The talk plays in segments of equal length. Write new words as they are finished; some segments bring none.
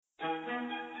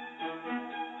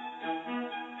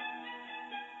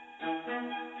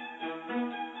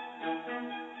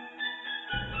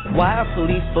Why are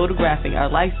police photographing our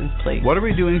license plates? What are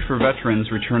we doing for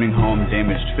veterans returning home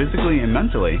damaged physically and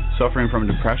mentally, suffering from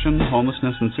depression,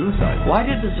 homelessness, and suicide? Why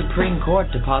did the Supreme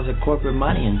Court deposit corporate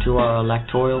money into our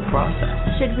electoral process?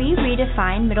 Should we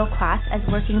redefine middle class as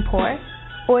working poor?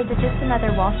 Or is it just another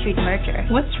Wall Street merger?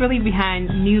 What's really behind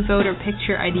new voter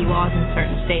picture ID laws in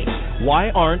certain states?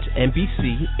 Why aren't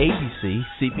NBC, ABC,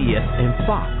 CBS, and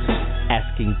Fox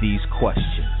asking these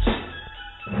questions?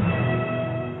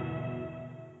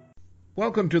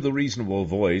 Welcome to the Reasonable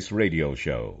Voice radio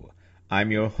show.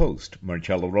 I'm your host,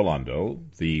 Marcello Rolando,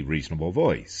 the Reasonable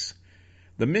Voice.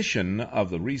 The mission of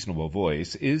the Reasonable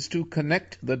Voice is to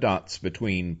connect the dots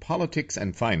between politics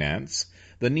and finance,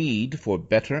 the need for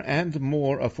better and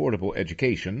more affordable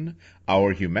education,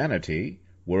 our humanity,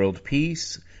 world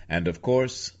peace, and, of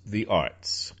course, the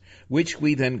arts, which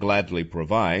we then gladly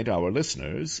provide our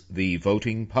listeners, the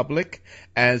voting public,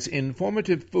 as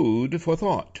informative food for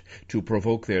thought to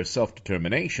provoke their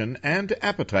self-determination and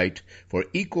appetite for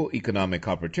equal economic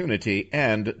opportunity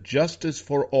and justice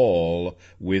for all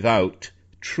without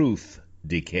truth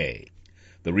decay.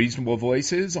 The Reasonable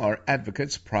Voices are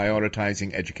advocates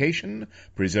prioritizing education,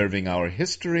 preserving our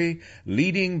history,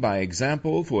 leading by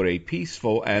example for a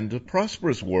peaceful and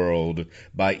prosperous world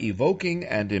by evoking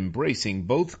and embracing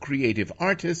both creative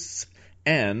artists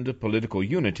and political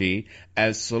unity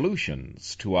as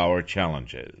solutions to our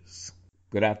challenges.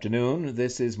 Good afternoon.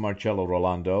 This is Marcello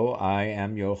Rolando. I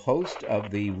am your host of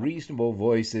the Reasonable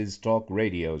Voices Talk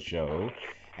radio show.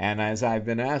 And as I've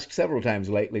been asked several times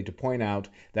lately to point out,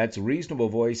 that's Reasonable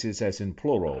Voices as in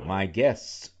plural. My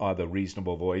guests are the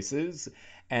Reasonable Voices,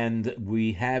 and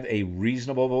we have a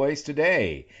reasonable voice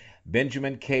today,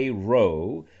 Benjamin K.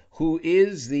 Rowe, who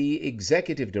is the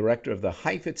Executive Director of the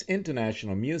Heifetz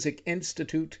International Music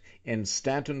Institute in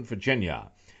Stanton,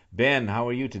 Virginia. Ben, how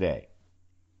are you today?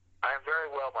 I am very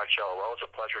well, Marcello. Well, it's a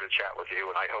pleasure to chat with you,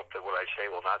 and I hope that what I say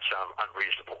will not sound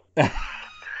unreasonable.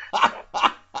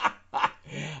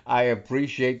 I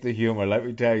appreciate the humor. Let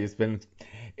me tell you,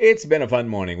 it's been a fun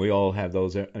morning. We all have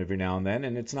those every now and then,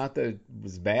 and it's not that it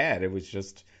was bad. It was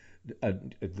just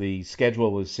the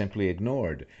schedule was simply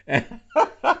ignored, and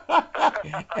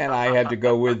I had to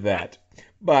go with that.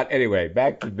 But anyway,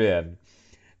 back to Ben.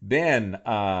 Ben,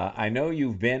 I know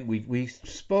you've been. We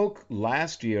spoke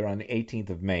last year on the 18th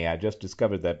of May. I just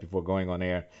discovered that before going on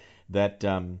air. That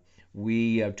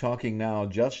we are talking now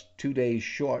just 2 days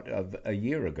short of a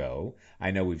year ago.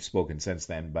 I know we've spoken since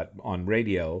then, but on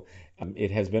radio,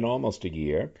 it has been almost a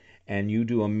year. And you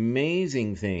do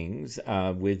amazing things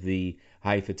with the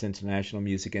Heifetz International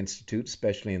Music Institute,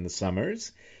 especially in the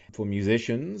summers, for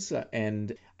musicians.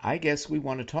 And I guess we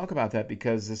want to talk about that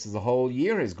because this is a whole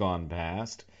year has gone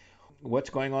past. What's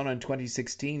going on in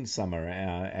 2016 summer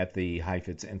at the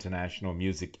Heifetz International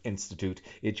Music Institute?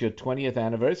 It's your 20th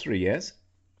anniversary, yes?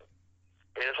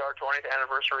 It is our 20th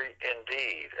anniversary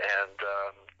indeed, and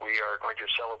we are going to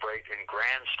celebrate in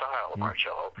grand style,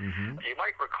 Marcello. Mm-hmm. You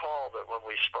might recall that when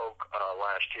we spoke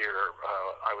last year,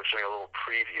 I was doing a little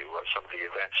preview of some of the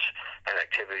events and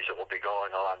activities that will be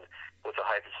going on with the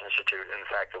Heifetz Institute. In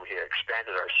fact, that we had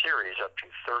expanded our series up to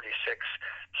 36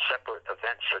 separate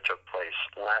events that took place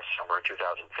last summer in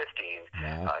 2015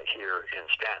 here in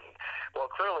Stanton. Well,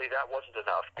 clearly that wasn't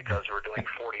enough because we're doing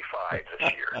 45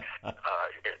 this year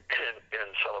in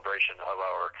celebration of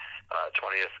our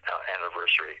 20th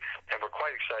anniversary. And we're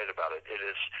quite excited about it. It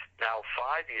is now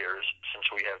 5 years since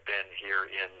we have been here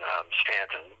in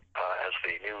Stanton as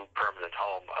the new permanent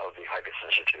home of the Heifetz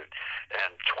Institute,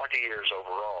 and 20 years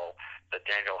overall that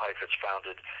Daniel Heifetz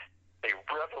founded a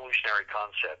revolutionary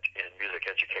concept in music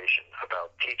education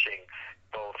about teaching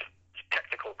both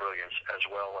technical brilliance as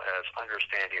well as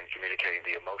understanding and communicating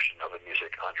the emotion of the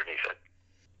music underneath it.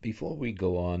 Before we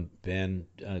go on, Ben,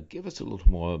 give us a little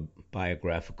more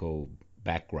biographical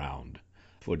background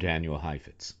for Daniel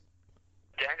Heifetz.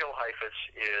 Daniel Heifetz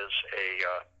is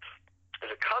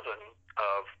a cousin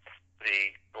of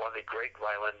one of the great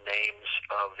violin names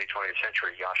of the 20th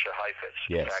century, Jascha Heifetz.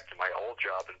 Yes. In fact, in my old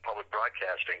job in public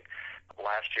broadcasting,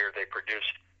 last year they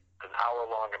produced an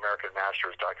hour-long American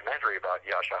Masters documentary about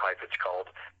Jascha Heifetz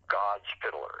called God's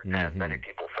Fiddler, and many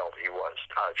people felt he was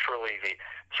truly the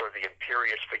sort of the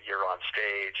imperious figure on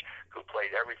stage who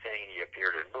played everything. He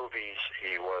appeared in movies.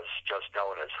 He was just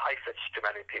known as Heifetz to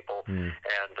many people,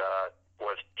 and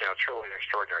was truly an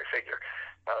extraordinary figure.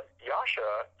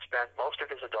 Jascha spent most of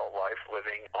his adult life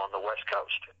living on the West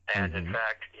Coast, and in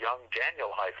fact, young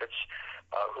Daniel Heifetz,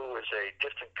 who is a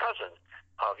distant cousin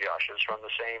of Jascha's from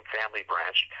the same family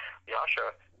branch,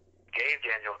 Jascha gave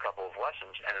Daniel a couple of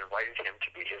lessons and invited him to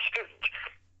be his student.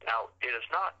 Now, it is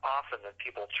not often that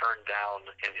people turn down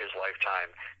in his lifetime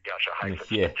Jascha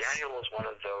Heifetz. Yes. Daniel was one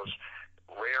of those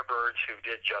rare birds who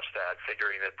did just that,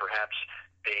 figuring that perhaps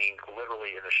being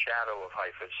literally in the shadow of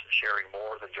Heifetz, sharing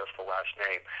more than just the last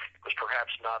name, was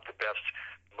perhaps not the best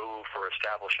move for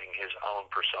establishing his own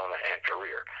persona and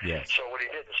career. Yes. So what he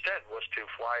did instead was to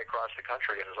fly across the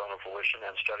country in his own volition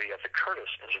and study at the Curtis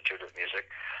Institute of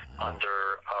Music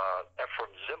under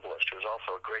Ephraim Zimbalist, who was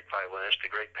also a great violinist,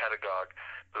 a great pedagogue,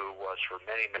 who was for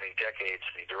many, many decades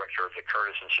the director of the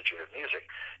Curtis Institute of Music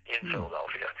in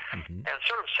Philadelphia, and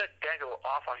sort of set Daniel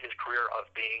off on his career of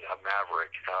being a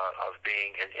maverick, of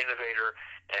being an innovator,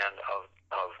 and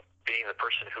of being the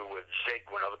person who would zig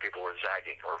when other people were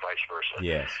zagging, or vice versa.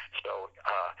 Yes. So,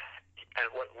 and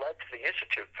what led to the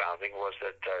Institute founding was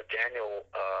that Daniel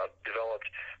developed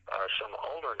some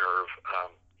ulnar nerve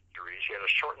injuries. He had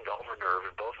a shortened ulnar nerve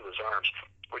in both of his arms,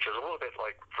 which is a little bit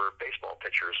like for baseball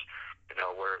pitchers,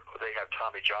 where they have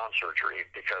Tommy John surgery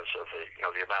because of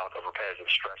the amount of repetitive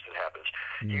stress that happens.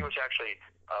 He was actually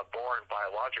born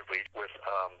biologically with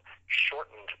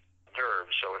shortened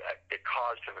nerves, so it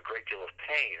caused him a great deal of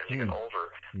pain as he got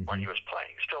older when he was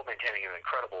playing, still maintaining an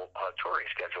incredible touring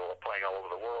schedule, playing all over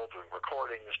the world, doing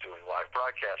recordings, doing live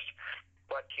broadcasts.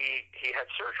 But he had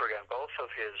surgery on both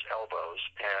of his elbows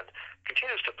and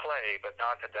continues to play, but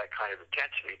not at that kind of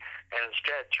intensity, and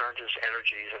instead turned his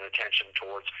energies and attention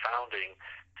towards founding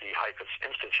the Heifetz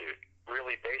Institute,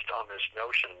 really based on this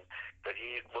notion that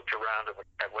he looked around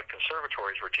at what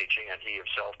conservatories were teaching, and he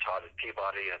himself taught at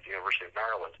Peabody and at the University of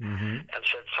Maryland, and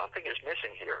said something is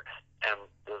missing here. And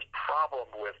the problem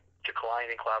with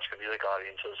declining classical music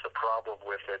audiences, the problem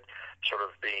with it sort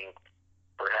of being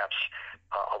perhaps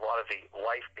a lot of the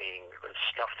life being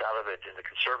snuffed out of it in the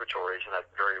conservatories and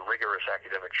that very rigorous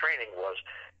academic training, was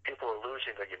people were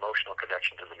losing the emotional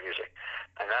connection to the music.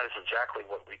 And that is exactly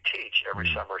what we teach every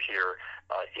summer here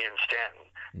in Stanton.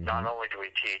 Not only do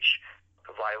we teach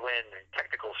violin and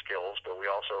technical skills, but we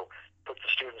also put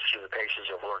the students through the paces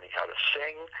of learning how to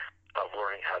sing, of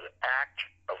learning how to act,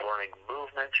 of learning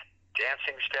movement,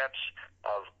 dancing steps,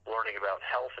 of learning about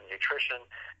health and nutrition,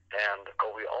 and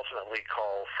what we ultimately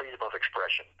call freedom of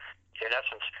expression. In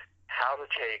essence, how to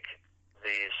take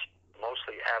these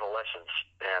mostly adolescents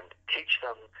and teach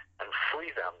them and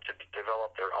free them to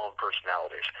develop their own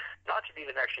personalities. Not to be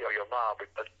the next Yo-Yo Ma,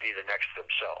 but to be the next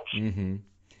themselves.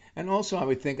 And also, I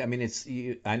would think,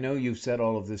 I know you've said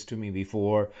all of this to me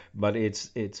before, but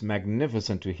it's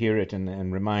magnificent to hear it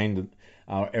and remind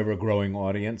our ever-growing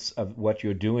audience of what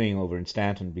you're doing over in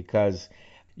Stanton, because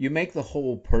you make the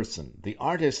whole person. The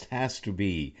artist has to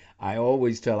be. I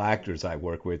always tell actors I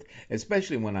work with,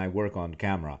 especially when I work on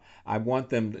camera, I want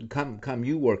them to come,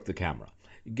 you work the camera.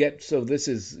 So this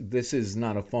is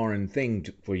not a foreign thing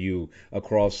for you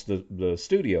across the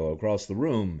studio, across the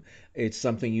room. It's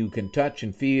something you can touch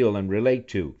and feel and relate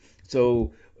to.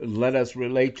 So let us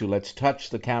relate to. Let's touch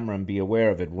the camera and be aware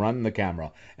of it. Run the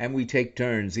camera, and we take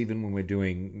turns, even when we're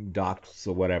doing docs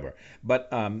or whatever. But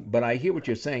I hear what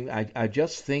you're saying. I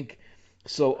just think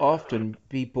so often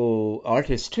people,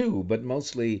 artists too, but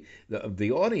mostly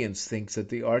the audience thinks that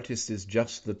the artist is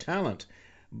just the talent.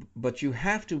 But you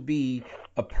have to be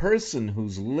a person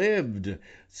who's lived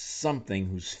something,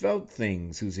 who's felt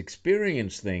things, who's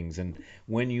experienced things. And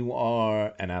when you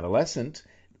are an adolescent,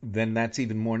 then that's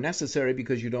even more necessary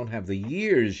because you don't have the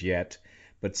years yet.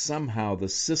 But somehow the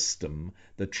system,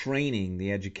 the training,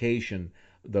 the education,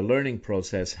 the learning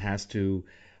process has to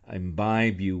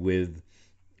imbibe you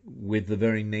with the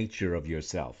very nature of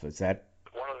yourself. Is that?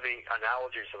 One of the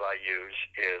analogies that I use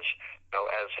is,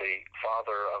 as a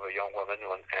father of a young woman,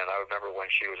 and I remember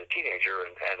when she was a teenager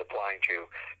and applying to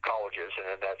colleges,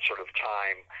 and in that sort of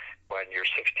time when you're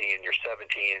 16, you're 17,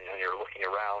 and you're looking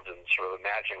around and sort of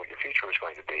imagining what your future was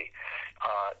going to be,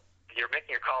 you're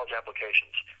making your college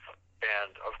applications.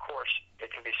 And, of course,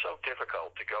 it can be so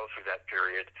difficult to go through that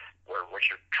period where what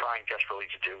you're trying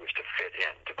desperately to do is to fit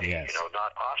in, to be,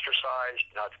 not ostracized,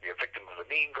 not to be a victim of the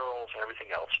mean girls and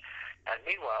everything else. And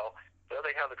meanwhile, there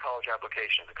they have the college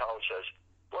application. The college says,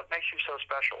 what makes you so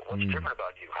special? What's different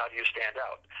about you? How do you stand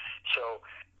out? So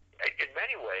in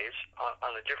many ways,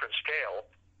 on a different scale,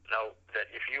 that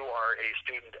if you are a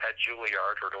student at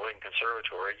Juilliard or Berlin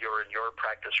Conservatory, you're in your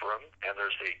practice room, and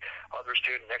there's the other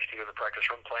student next to you in the practice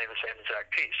room playing the same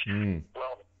exact piece.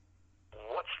 Well,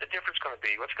 what's the difference going to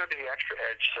be? What's going to be the extra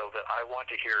edge so that I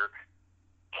want to hear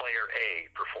player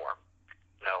A perform?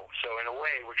 So in a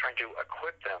way, we're trying to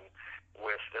equip them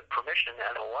with the permission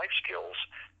and the life skills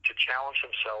to challenge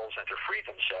themselves and to free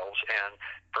themselves, and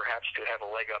perhaps to have a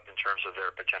leg up in terms of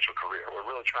their potential career. We're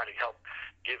really trying to help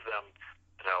give them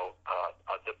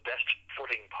the best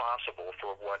footing possible possible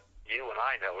for what you and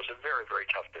I know is a very, very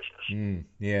tough business.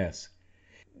 Yes.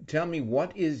 Tell me,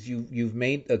 what is you've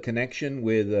made a connection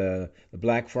with the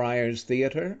Blackfriars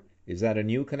Theater? Is that a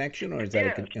new connection, or is that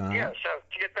Yeah. So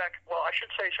to get back, well, I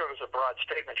should say sort of as a broad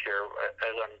statement here,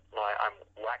 as I'm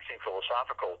waxing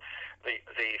philosophical.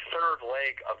 The third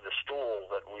leg of the stool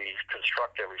that we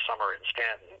construct every summer in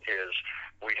Stanton is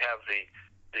we have the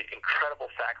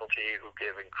incredible faculty who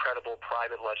give incredible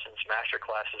private lessons, master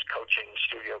classes, coaching,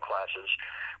 studio classes.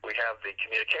 We have the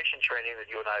communication training that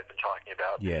you and I have been talking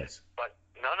about. Yes. But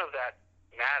none of that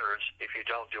matters if you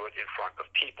don't do it in front of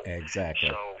people. Exactly.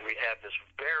 So we have this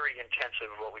very intensive,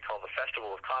 what we call the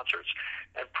Festival of Concerts.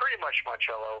 And pretty much,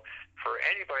 Marcello, for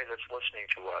anybody that's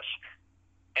listening to us,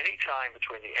 anytime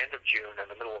between the end of June and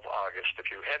the middle of August,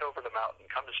 if you head over the mountain,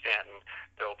 come to Stanton,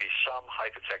 there will be some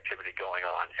Heifetz activity going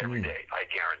on every day. I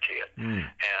guarantee it.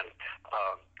 And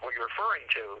what you're referring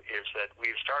to is that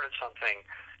we've started something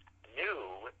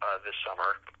new this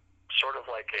summer, sort of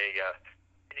like a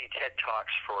mini TED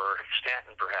Talks for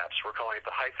Stanton, perhaps. We're calling it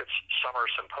the Heifetz Summer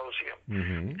Symposium.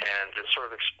 And it's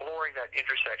sort of exploring that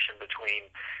intersection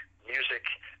between music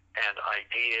and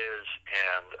ideas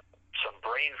and some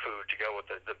brain food to go with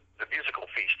the musical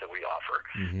feast that we offer.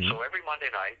 So every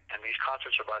Monday night, and these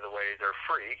concerts are, by the way, they're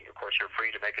free. Of course, you're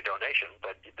free to make a donation,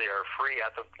 but they are free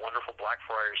at the wonderful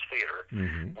Blackfriars Theater,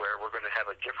 where we're going to have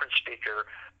a different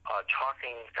speaker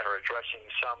talking or addressing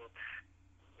some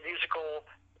musical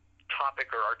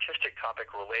topic or artistic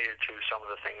topic related to some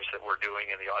of the things that we're doing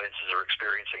and the audiences are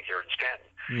experiencing here in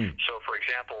Stanton. So, for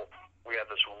example, we have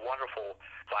this wonderful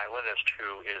violinist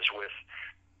who is with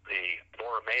the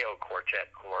Borromeo Quartet,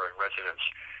 who are in residence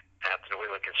at the New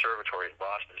England Conservatory in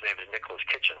Boston. His name is Nicholas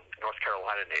Kitchen, North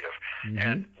Carolina native.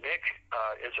 And Nick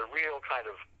is a real kind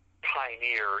of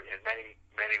pioneer in many,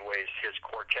 many ways. His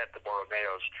quartet, the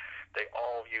Borromeos, they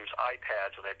all use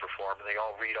iPads when they perform, and they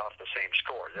all read off the same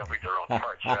score. They don't read their own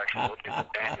parts. They're actually looking at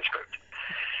the manuscript.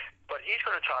 But he's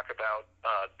going to talk about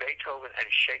Beethoven and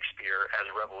Shakespeare as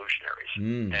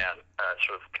revolutionaries and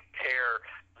sort of compare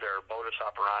their modus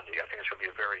operandi. I think it's going to be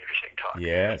a very interesting talk.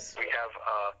 Yes. We have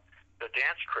the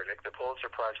dance critic, the Pulitzer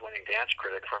Prize-winning dance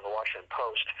critic from the Washington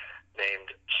Post,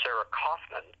 named Sarah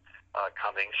Kaufman,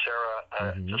 coming.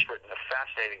 Sarah just written a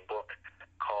fascinating book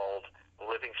called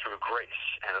Living Through Grace,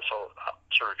 and it's all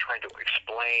sort of trying to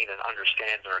explain and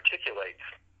understand and articulate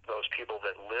those people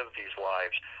that live these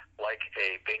lives like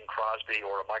a Bing Crosby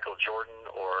or a Michael Jordan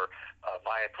or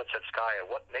Maya Plitsetskaya.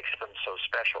 What makes them so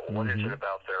special? What is it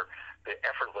about the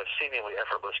seemingly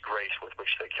effortless grace with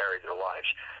which they carry their lives,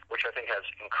 which I think has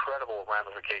incredible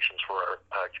ramifications for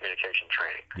our communication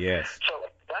training. Yes.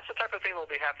 So that's the type of thing that will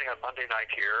be happening on Monday night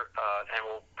here, and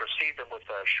we'll precede them with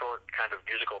a short kind of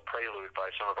musical prelude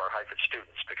by some of our Heifetz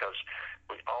students, because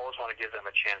we always want to give them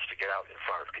a chance to get out in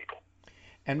front of people.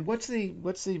 And what's the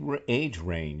age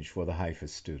range for the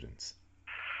Heifetz students?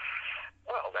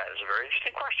 Well, that is a very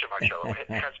interesting question, Marcello. It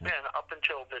has been, up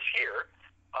until this year,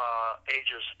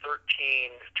 ages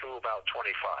 13 to about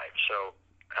 25. So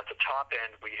at the top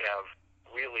end, we have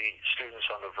really students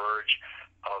on the verge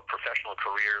of professional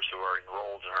careers who are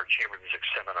enrolled in our chamber music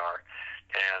seminar.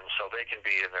 And so they can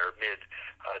be in their mid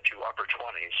to upper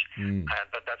 20s,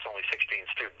 but that's only 16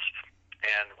 students.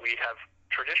 And we have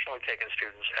traditionally taken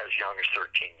students as young as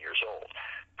 13 years old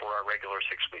for our regular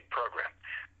 6-week program.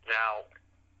 Now,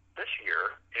 this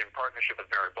year, in partnership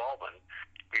with Mary Baldwin,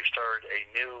 we've started a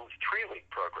new 3-week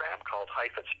program called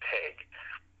Heifetz PEG,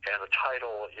 and the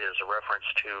title is a reference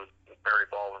to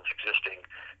Mary Baldwin's existing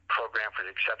program for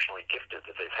the exceptionally gifted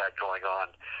that they've had going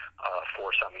on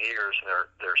for some years, and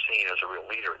they're seen as a real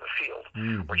leader in the field,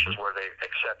 which is where they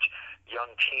accept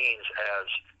young teens as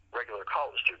regular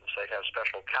college students. They have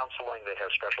special counseling, they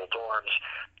have special dorms,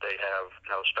 they have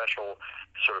special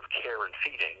sort of care and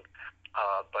feeding,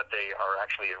 but they are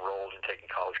actually enrolled in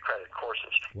taking college credit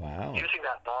courses. Wow. Using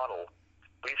that model,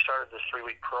 we've started this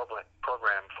 3-week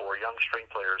program for young string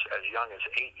players as young as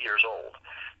 8 years old.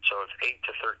 So it's 8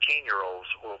 to 13-year-olds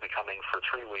who will be coming for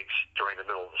 3 weeks during the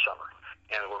middle of the summer.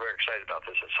 And we're very excited about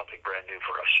this. It's something brand new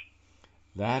for us.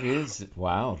 That is,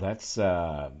 wow, that's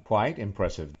quite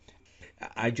impressive.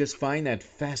 I just find that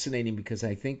fascinating because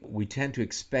I think we tend to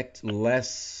expect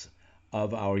less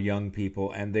of our young people,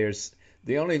 and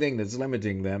the only thing that's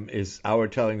limiting them is our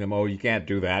telling them, oh, you can't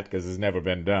do that because it's never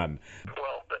been done.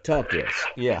 Well, talk to us.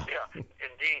 Yeah. Yeah,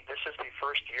 indeed. This is the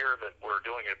first year that we're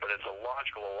doing it, but it's a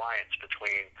logical alliance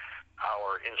between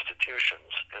our institutions.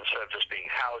 Instead of just being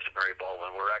housed at Mary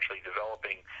Baldwin, we're actually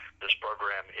developing this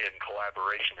program in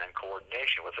collaboration and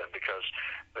coordination with them, because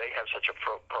they have such a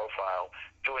profile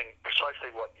doing precisely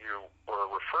what you were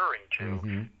referring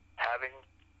to, having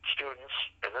students,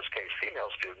 in this case female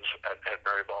students, at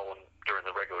Mary Baldwin during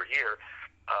the regular year,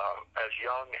 as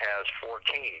young as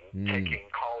 14, taking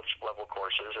college-level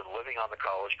courses and living on the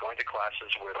college, going to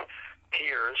classes with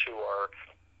peers who are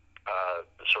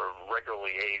sort of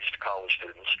regularly aged college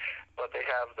students, but they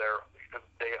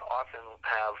often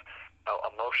have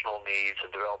emotional needs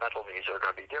and developmental needs that are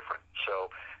going to be different.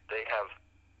 So they have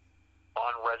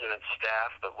on-resident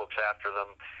staff that looks after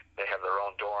them. They have their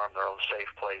own dorm, their own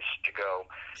safe place to go.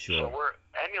 Sure. So we're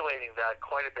emulating that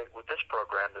quite a bit with this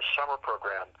program, this summer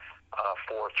program,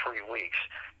 for 3 weeks.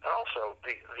 And also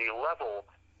the level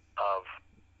of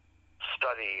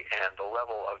study and the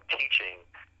level of teaching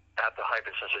at the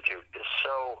Heifetz Institute is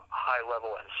so high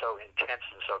level and so intense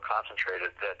and so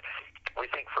concentrated that we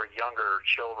think for younger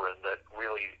children that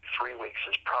really 3 weeks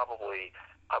is probably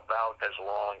about as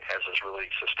long as is really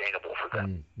sustainable for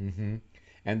them. Mm-hmm.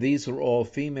 And these are all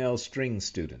female string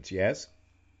students, yes?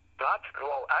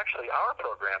 Well, actually, our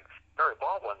program, Mary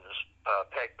Baldwin's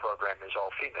PEG program, is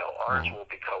all female. Ours will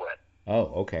be co-ed.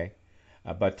 Oh, okay.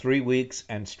 But 3 weeks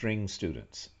and string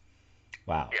students.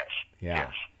 Wow. Yes. Yeah.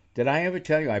 Yes. Did I ever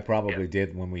tell you? I probably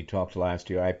did when we talked last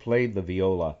year. I played the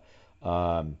viola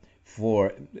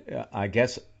for, I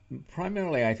guess,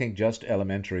 primarily, I think, just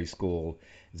elementary school.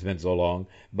 It's been so long.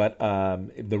 But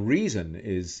the reason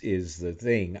is the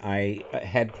thing. I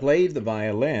had played the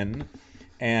violin,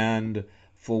 and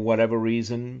for whatever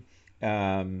reason,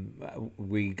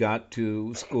 we got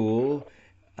to school,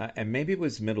 and maybe it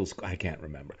was middle school. I can't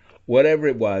remember. Whatever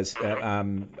it was,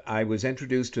 I was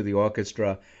introduced to the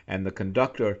orchestra, and the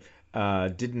conductor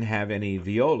didn't have any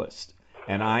violist,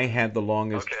 and I had the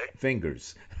longest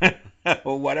fingers.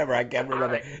 Or whatever, I can't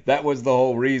remember. Right. That was the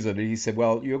whole reason. And he said,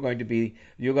 "Well, you're going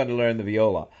to learn the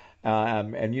viola,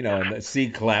 and and the C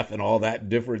clef and all that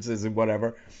differences and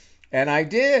whatever." And I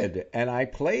did, and I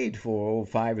played for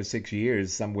 5 or 6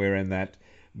 years somewhere in that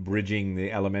bridging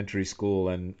the elementary school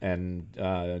and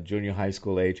junior high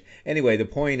school age. Anyway, the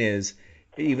point is,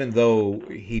 even though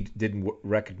he didn't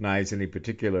recognize any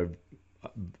particular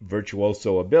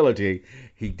virtuoso ability,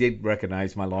 he did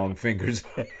recognize my long fingers.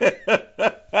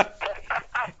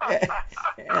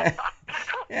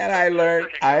 And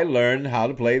I learned how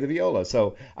to play the viola.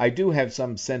 So I do have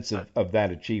some sense of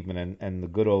that achievement and the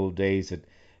good old days at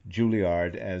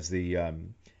Juilliard as the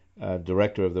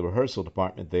director of the rehearsal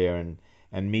department there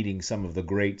and meeting some of the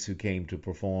greats who came to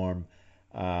perform.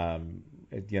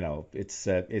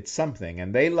 It's something,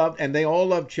 and they all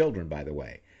love children, by the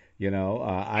way.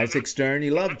 Isaac Stern,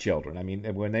 he loved children. I mean,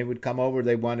 when they would come over,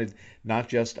 they wanted not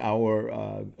just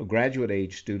our graduate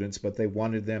age students, but they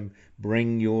wanted them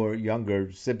bring your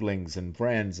younger siblings and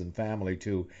friends and family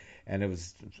too. And it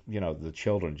was, the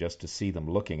children, just to see them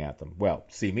looking at them. Well,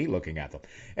 see me looking at them.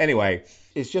 Anyway,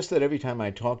 it's just that every time I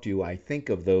talk to you, I think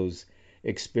of those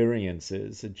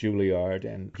experiences at Juilliard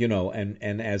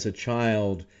and as a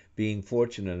child, being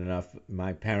fortunate enough,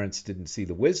 my parents didn't see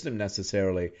the wisdom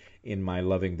necessarily in my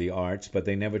loving the arts, but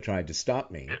they never tried to stop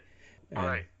me.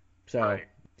 Right. So, right.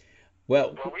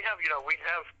 Well, we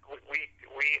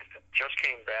just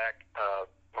came back,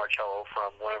 Marcello,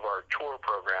 from one of our tour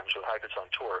programs with Heifetz on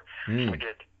Tour. We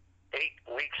did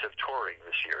 8 weeks of touring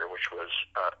this year, which was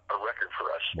a record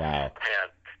for us. Wow. And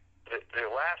the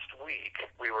last week,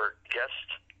 we were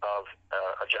guests of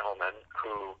a gentleman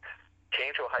who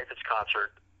came to a Heifetz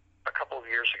concert a couple of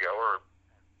years ago, or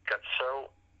got so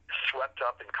swept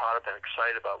up and caught up and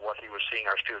excited about what he was seeing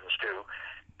our students do,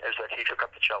 is that he took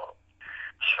up the cello.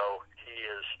 So he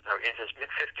is in his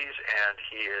mid-50s, and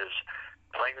he is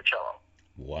playing the cello.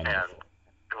 Wonderful. And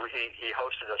he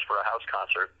hosted us for a house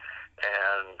concert,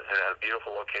 and at a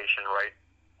beautiful location right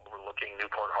overlooking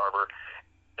Newport Harbor.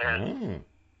 And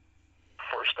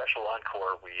for a special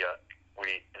encore, we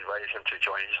invited him to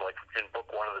join. He's like in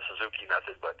book 1 of the Suzuki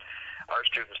Method, but our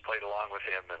students played along with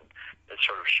him, and it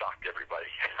sort of shocked everybody.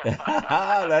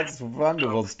 That's a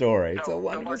wonderful story. It's a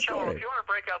wonderful story. If you want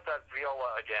to break out that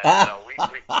viola again,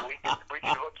 we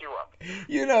can hook you up.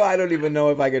 I don't even know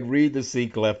if I could read the C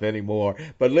clef anymore.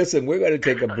 But listen, we're going to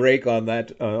take a break on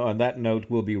that note.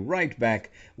 We'll be right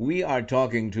back. We are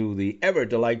talking to the ever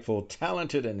delightful,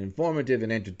 talented, and informative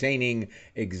and entertaining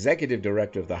Executive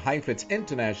Director of the Heifetz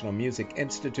International Music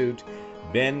Institute,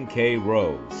 Ben K.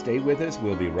 Rowe. Stay with us.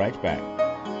 We'll be right back.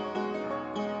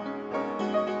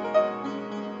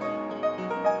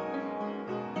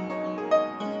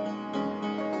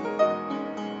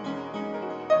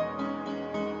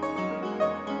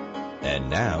 And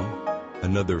now,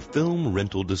 another film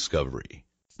rental discovery.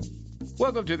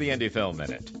 Welcome to the Indie Film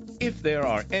Minute. If there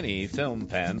are any film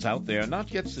fans out there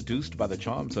not yet seduced by the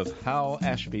charms of Hal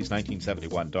Ashby's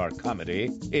 1971 dark comedy,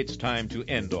 it's time to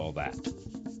end all that.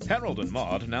 Harold and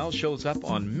Maude now shows up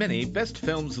on many best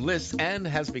films lists and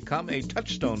has become a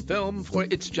touchstone film for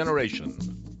its generation.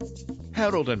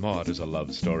 Harold and Maude is a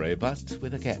love story, but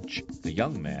with a catch. The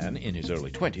young man, in his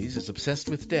early 20s, is obsessed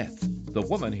with death. The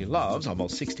woman he loves,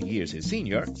 almost 60 years his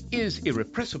senior, is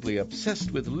irrepressibly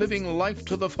obsessed with living life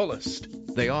to the fullest.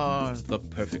 They are the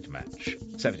perfect match.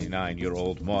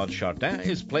 79-year-old Maude Chardin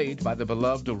is played by the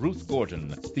beloved Ruth Gordon,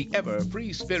 the ever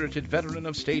free-spirited veteran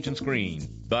of stage and screen.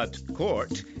 But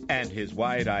Court, and his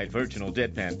wide-eyed virginal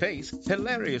deadpan face,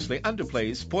 hilariously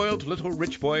underplays spoiled little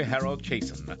rich boy Harold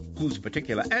Chasen, whose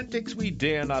particular antics we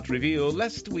dare not reveal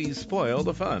lest we spoil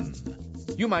the fun.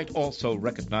 You might also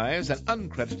recognize an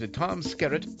uncredited Tom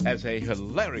Skerritt as a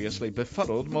hilariously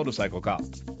befuddled motorcycle cop.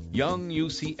 Young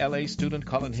UCLA student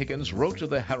Colin Higgins wrote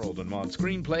the Harold and Maude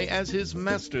screenplay as his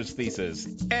master's thesis,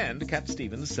 and Cat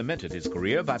Stevens cemented his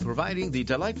career by providing the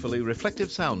delightfully reflective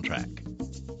soundtrack.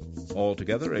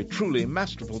 Altogether, a truly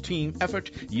masterful team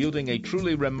effort yielding a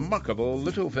truly remarkable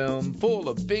little film full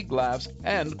of big laughs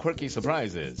and quirky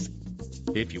surprises.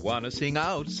 If you want to sing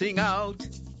out, sing out!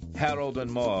 Harold and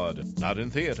Maude, not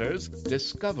in theaters,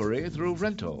 discovery through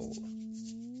rental.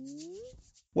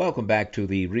 Welcome back to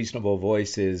the Reasonable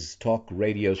Voices talk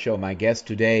radio show. My guest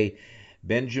today,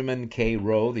 Benjamin K.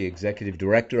 Rowe, the Executive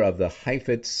Director of the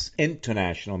Heifetz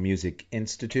International Music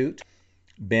Institute.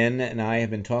 Ben and I have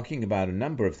been talking about a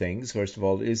number of things. First of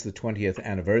all, it is the 20th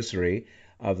anniversary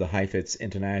of the Heifetz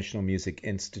International Music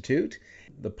Institute.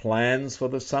 The plans for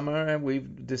the summer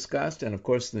we've discussed, and of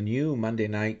course the new Monday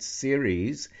night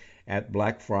series at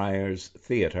Blackfriars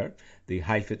Theater, the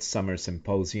Heifetz Summer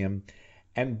Symposium.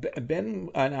 And Ben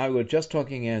and I were just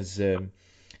talking as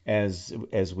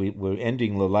we were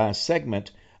ending the last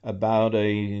segment about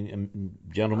a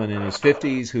gentleman in his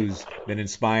 50s who's been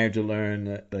inspired to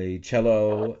learn the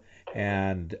cello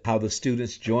and how the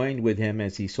students joined with him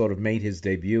as he sort of made his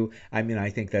debut. I mean,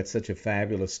 I think that's such a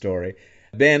fabulous story.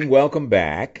 Ben, welcome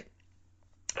back.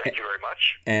 Thank you very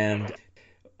much. And,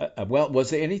 well, was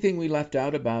there anything we left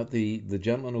out about the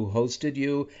gentleman who hosted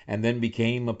you and then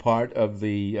became a part of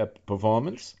the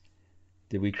performance?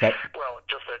 Did we cut? Well,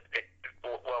 just that,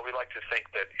 we like to think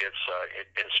that it's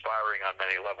inspiring on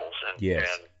many levels. And, yes.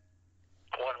 And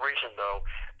one reason, though,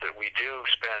 that we do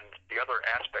spend the other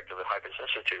aspect of the Heifetz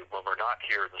Institute when we're not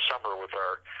here in the summer with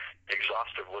our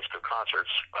exhaustive list of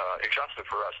concerts, exhaustive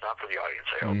for us, not for the audience,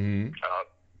 I hope. Mm-hmm.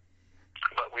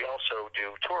 But we also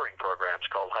do touring programs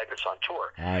called Heifetz on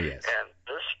Tour. Ah, yes. And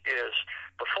this is,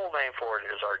 the full name for it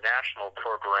is our National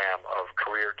Program of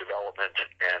Career Development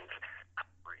and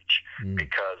Outreach,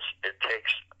 because it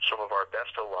takes some of our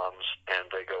best alums and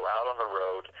they go out on the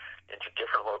road into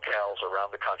different locales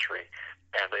around the country,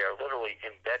 and they are literally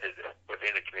embedded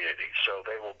within a community. So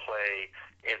they will play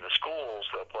in the schools,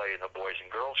 they'll play in the Boys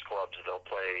and Girls Clubs, they'll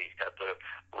play at the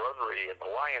Rotary and the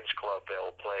Lions Club,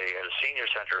 they'll play at a senior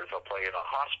center, they'll play in a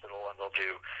hospital, and they'll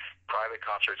do private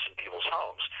concerts in people's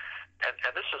homes.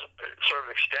 And this is sort of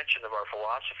an extension of our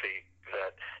philosophy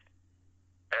that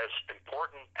as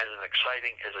important and as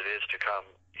exciting as it is to come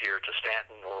here to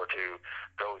Stanton or to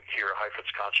go hear a Heifetz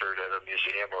concert at a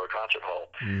museum or a concert hall,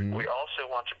 we also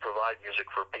want to provide music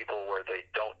for people where they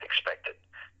don't expect it,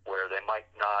 where they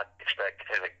might not expect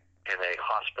in a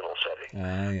hospital setting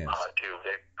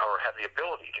or have the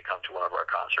ability to come to one of our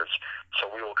concerts, so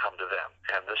we will come to them.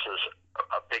 And this is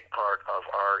a big part of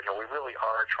our, we really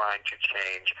are trying to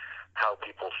change how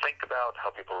people think about,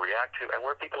 how people react to, and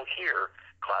where people hear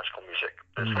classical music,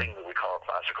 this thing that we call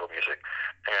classical music.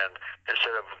 And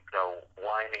instead of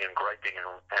whining and griping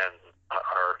and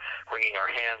wringing our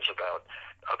hands about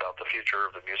the future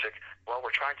of the music, well,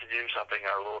 we're trying to do something in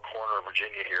our little corner of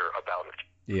Virginia here about it.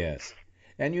 Yes.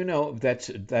 And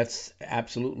that's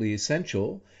absolutely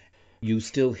essential. You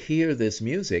still hear this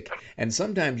music, and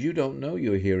sometimes you don't know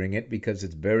you're hearing it because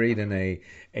it's buried in a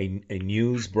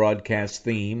news broadcast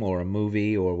theme or a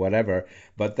movie or whatever,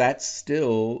 but that's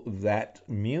still that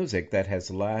music that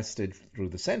has lasted through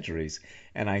the centuries.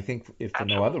 And I think if for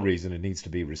no other reason, it needs to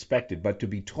be respected. But to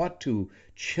be taught to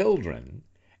children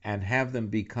and have them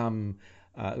become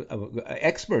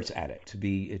experts at it,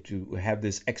 to have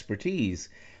this expertise,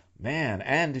 man,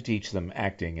 and to teach them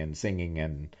acting and singing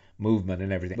and movement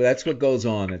and everything. But that's what goes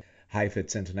on at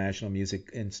Heifetz International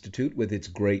Music Institute with its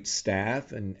great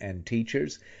staff and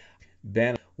teachers.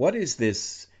 Ben, what is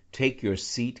this Take Your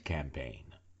Seat campaign?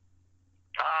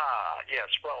 Yes.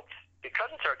 Well,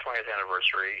 because it's our 20th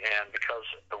anniversary and because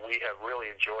we have really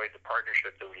enjoyed the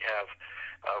partnership that we have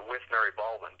with Mary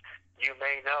Baldwin, you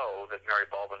may know that Mary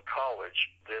Baldwin College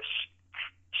this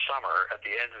summer at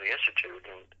the end of the Institute,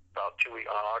 in about 2 weeks,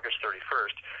 on August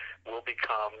 31st, will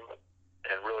become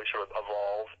and really sort of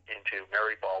evolve into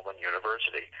Mary Baldwin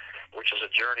University, which is a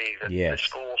journey that Yes. the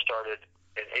school started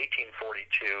in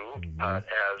 1842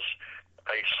 as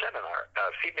a seminar,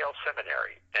 a female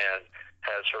seminary, and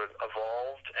has sort of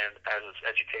evolved, and as its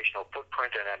educational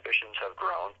footprint and ambitions have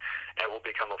grown, and will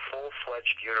become a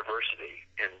full-fledged university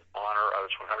in honor of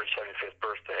its 175th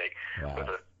birthday, with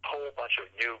a whole bunch of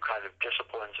new kind of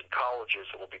disciplines and colleges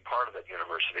that will be part of that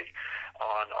university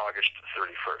on August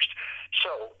 31st.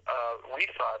 So we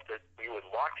thought that we would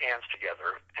lock hands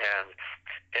together, and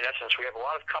in essence, we have a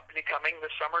lot of company coming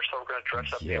this summer, so we're going to dress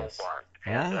up the old barn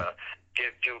and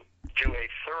do a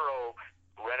thorough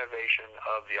renovation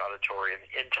of the auditorium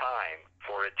in time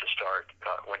for it to start.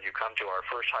 When you come to our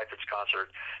first Heifetz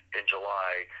concert in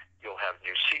July, you'll have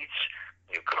new seats,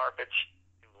 new carpets,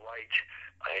 new light,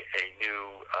 a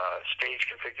new stage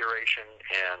configuration,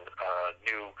 and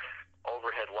new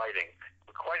overhead lighting.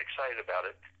 We're quite excited about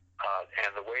it.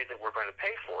 And the way that we're going to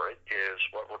pay for it is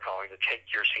what we're calling the Take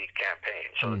Your Seat campaign,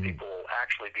 so that people will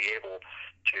actually be able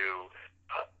to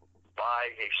buy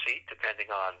a seat depending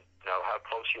on how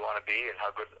close you want to be and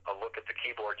how good a look at the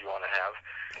keyboard you want to have,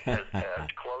 as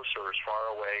close or as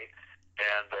far away,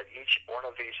 and that each one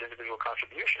of these individual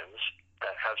contributions,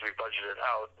 as we budget it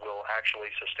out, will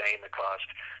actually sustain the cost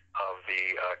of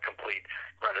the complete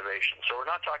renovation. So we're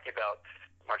not talking about,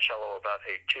 Marcello, about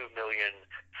a $2 million,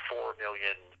 $4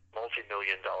 million,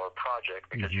 multi-million-dollar project,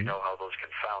 because you know how those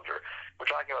can founder. We're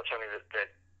talking about something that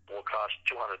will cost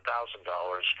 $200,000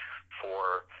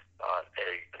 for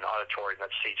an auditorium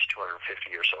that seats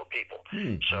 250 or so people.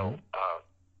 So,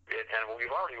 and we're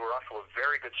off to a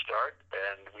very good start,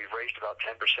 and we've raised about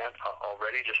 10%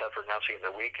 already just after announcing it in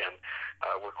the weekend.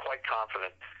 We're quite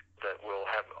confident that we'll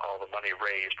have all the money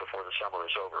raised before the summer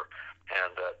is over.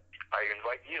 And I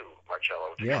invite you,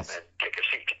 Marcello, to come and take a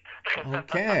seat.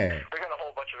 Okay. We've got a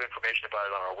whole bunch of information about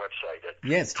it on our website at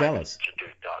tell us.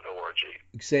 Institute.org.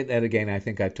 Say that again. I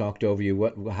think I talked over you.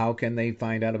 How can they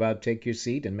find out about Take Your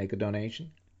Seat and make a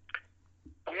donation?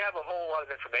 We have a whole lot of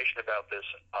information about this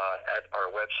at our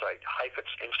website,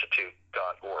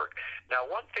 Heifetzinstitute.org. Now,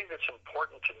 one thing that's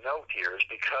important to note here is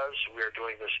because we're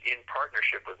doing this in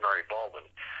partnership with Mary Baldwin,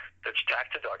 that's tax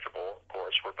deductible, of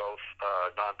course. We're both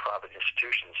nonprofit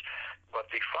institutions, but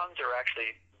the funds are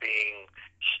actually being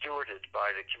stewarded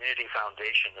by the Community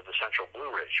Foundation of the Central Blue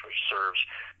Ridge, which serves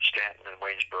Stanton and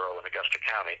Waynesboro and Augusta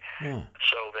County.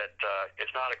 So that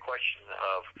it's not a question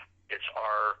of it's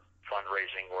our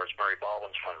fundraising or it's Mary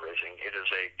Baldwin's fundraising. It is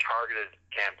a targeted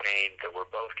campaign that we're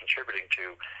both contributing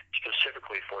to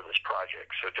specifically for this project.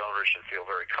 So donors should feel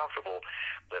very comfortable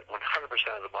that 100%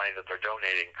 of the money that they're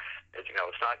donating, it's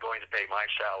not going to pay my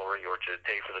salary or to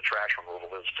pay for the trash removal.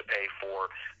 It's to pay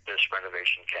for this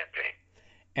renovation campaign.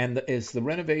 And is the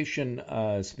renovation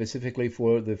specifically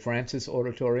for the Francis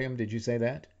Auditorium? Did you say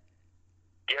that?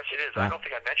 Yes, it is. I don't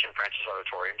think I mentioned Francis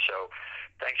Auditorium, so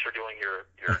thanks for doing your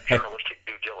journalistic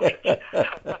due diligence.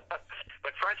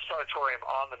 But Francis Auditorium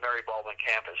on the Mary Baldwin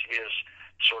campus is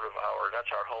sort of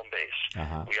that's our home base.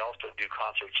 We also do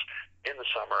concerts in the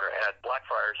summer at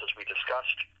Blackfriars, as we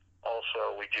discussed.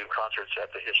 Also, we do concerts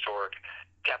at the historic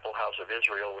Temple House of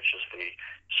Israel, which is the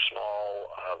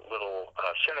small little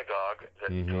synagogue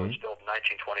that was built in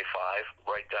 1925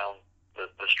 right down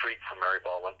the street from Mary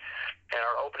Baldwin. And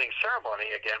our opening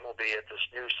ceremony, again, will be at this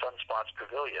new Sunspots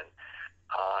Pavilion.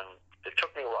 It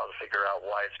took me a while to figure out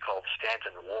why it's called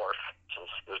Stanton Wharf, since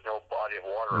there's no body of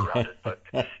water around it. But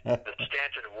the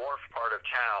Stanton Wharf part of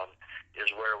town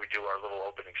is where we do our little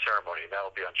opening ceremony, and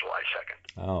that'll be on July 2nd.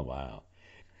 Oh, wow.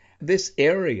 This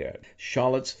area,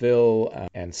 Charlottesville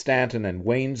and Stanton and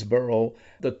Waynesboro,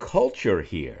 the culture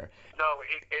here. No,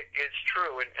 it's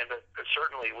true, and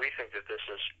certainly we think that this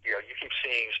is, you keep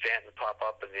seeing Stanton pop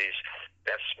up in these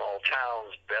best small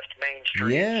towns, best main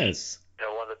streets. Yes.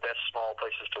 One of the best small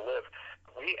places to live.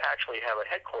 We actually have a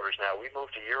headquarters now. We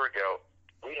moved a year ago.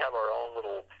 We have our own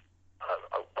little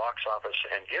box office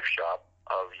and gift shop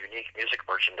of unique music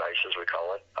merchandise, as we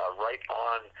call it, right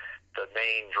on the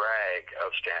main drag of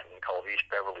Stanton, called East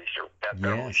Beverly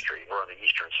Street. We're on the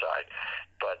eastern side,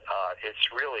 but it's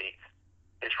really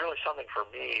something for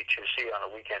me to see on a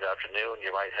weekend afternoon.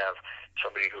 You might have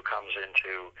somebody who comes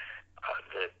into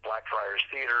the Blackfriars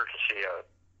Theater to see a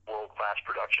world-class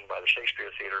production by the Shakespeare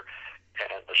Theater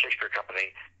and the Shakespeare Company,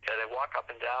 and they walk up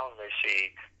and down and they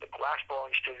see the glass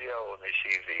blowing studio, and they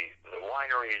see the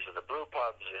wineries and the brew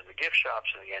pubs and the gift shops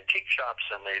and the antique shops,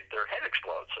 and their head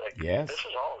explodes. Like, this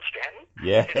is all in Stanton?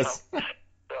 Yes.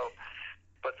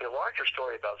 But the larger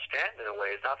story about Stanton, in a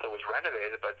way, is not that it was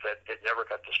renovated, but that it never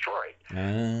got destroyed.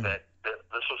 That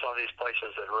this was one of these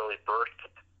places that really birthed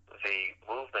the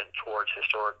movement towards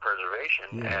historic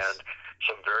preservation, and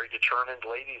some very determined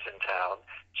ladies in town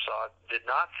did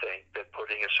not think that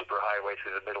putting a superhighway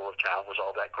through the middle of town was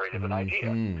all that great of an idea.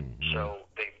 So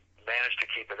they managed to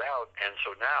keep it out, and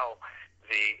so now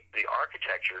the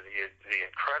architecture, the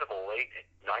incredible late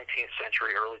 19th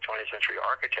century, early 20th century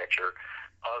architecture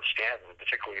of Stanton,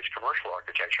 particularly its commercial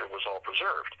architecture, was all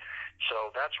preserved.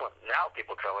 So that's when now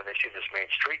people come and they see this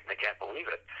main street and they can't believe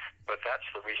it, but that's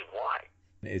the reason why.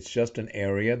 It's just an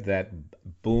area that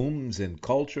booms in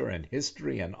culture and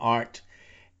history and art,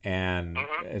 and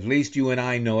at least you and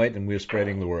I know it, and we're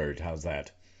spreading the word. How's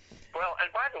that? Well,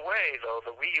 and by the way, though,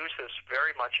 that we use this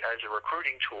very much as a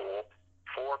recruiting tool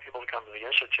for people to come to the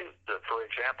Institute. For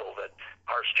example, that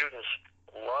our students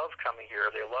love coming here.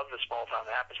 They love the small-town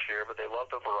atmosphere, but they love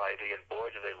the variety, and boy,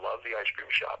 do they love the ice cream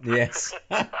shop. Yes.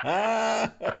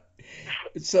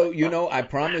 So, I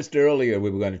promised earlier we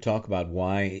were going to talk about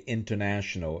why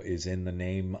international is in the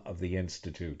name of the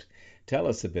Institute. Tell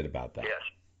us a bit about that. Yes.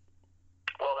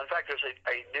 Well, in fact, there's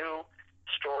a new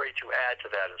story to add to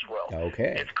that as well.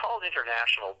 Okay. It's called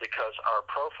international because our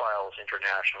profile is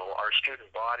international, our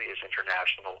student body is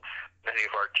international. Many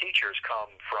of our teachers come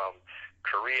from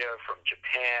Korea, from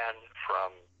Japan,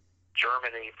 from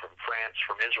Germany, from France,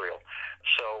 from Israel.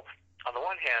 So on the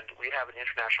one hand, we have an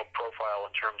international profile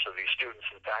in terms of the students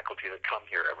and faculty that come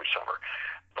here every summer.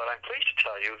 But I'm pleased to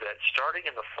tell you that starting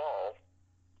in the fall,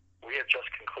 we have just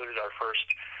concluded our first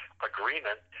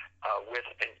agreement with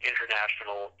an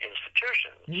international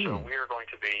institution. So we are going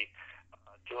to be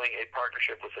doing a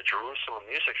partnership with the Jerusalem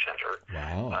Music Center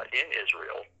in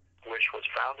Israel, which was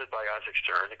founded by Isaac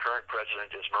Stern. The current president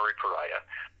is Murray Pariah.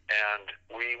 And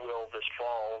we will this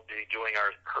fall be doing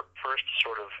our first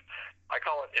sort of, I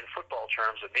call it in football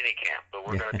terms, a mini camp. But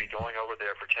we're going to be going over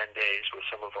there for 10 days with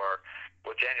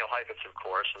with Daniel Heifetz, of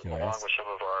course, and along with some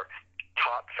of our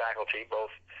top faculty,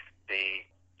 both the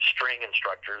string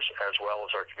instructors as well as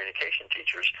our communication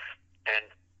teachers, and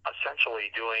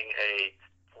essentially doing a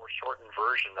foreshortened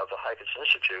version of the Heifetz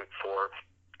Institute for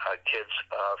kids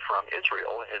from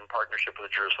Israel in partnership with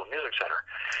the Jerusalem Music Center.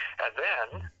 And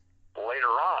then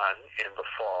later on in the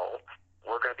fall,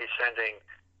 we're going to be sending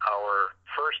our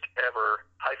first ever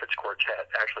Heifetz quartet.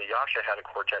 Actually, Yasha had a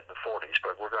quartet in the 40s,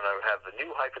 but we're going to have the new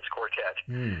Heifetz quartet,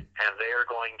 and they are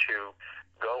going to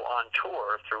go on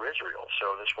tour through Israel.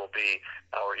 So this will be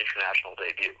our international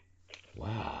debut.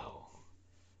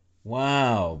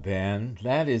 Wow, Ben.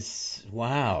 That is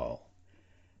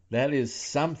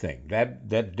something.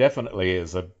 That definitely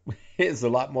is a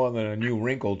lot more than a new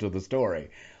wrinkle to the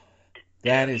story.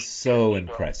 That is so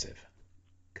impressive.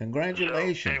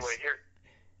 Congratulations. So, anyway,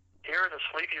 here in the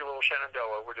sleepy little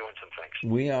Shenandoah, we're doing some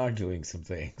things. We are doing some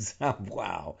things.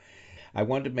 Wow. I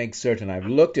want to make certain I've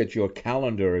looked at your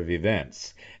calendar of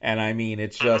events, and I mean,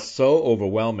 it's just so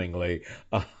overwhelmingly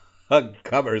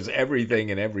covers everything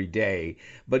and every day.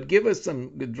 But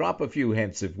drop a few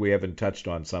hints if we haven't touched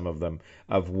on some of them,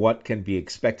 of what can be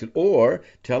expected, or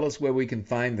tell us where we can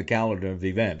find the calendar of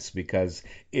events, because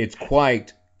it's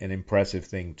quite an impressive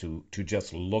thing to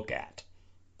just look at,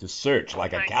 to search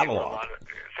like a catalog.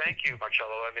 Thank you,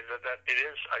 Marcello. I mean, that it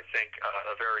is, I think,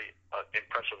 a very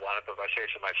impressive lineup, if I say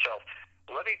so myself.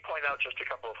 Let me point out just a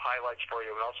couple of highlights for you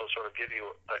and also sort of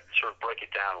break it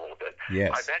down a little bit.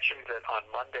 Yes. I mentioned that on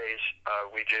Mondays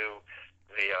we do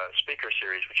the speaker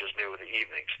series, which is new in the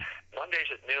evenings.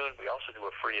 Mondays at noon, we also do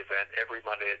a free event every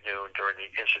Monday at noon during the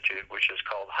Institute, which is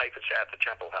called Heifetz at the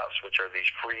Temple House, which are these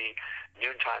free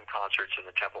noontime concerts in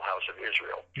the Temple House of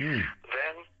Israel.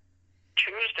 Then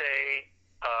Tuesday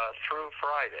through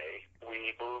Friday,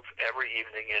 we move every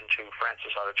evening into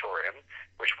Francis Auditorium,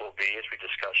 which will be, as we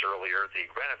discussed earlier, the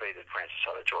renovated Francis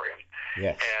Auditorium.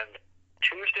 Yes. And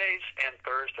Tuesdays and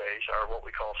Thursdays are what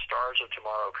we call Stars of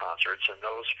Tomorrow concerts, and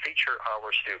those feature our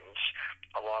students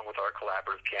along with our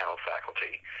collaborative piano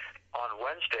faculty. On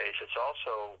Wednesdays, it's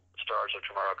also Stars of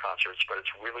Tomorrow concerts, but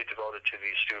it's really devoted to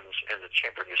these students in the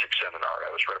chamber music seminar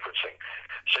I was referencing.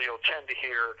 So you'll tend to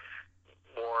hear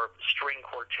more string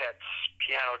quartets,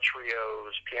 piano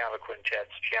trios, piano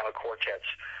quintets, piano quartets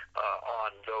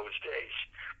on those days.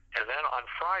 And then on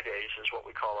Fridays is what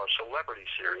we call our celebrity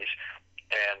series,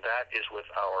 and that is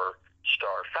with our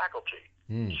star faculty.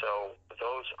 So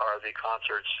those are the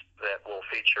concerts that will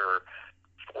feature,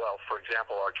 well, for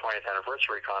example, our 20th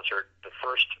anniversary concert. The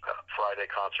first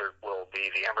Friday concert will be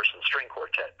the Emerson String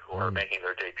Quartet, who are making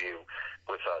their debut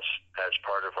with us as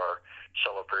part of our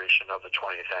celebration of the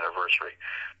 20th anniversary.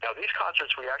 Now, these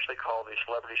concerts we actually call the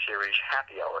Celebrity Series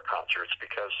Happy Hour concerts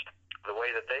because the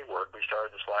way that they work, we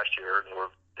started this last year, and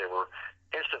they were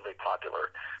instantly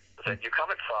popular. That you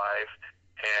come at 5,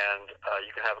 and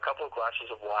you can have a couple of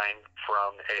glasses of wine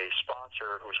from a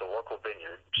sponsor who's a local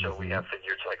vineyard. So we have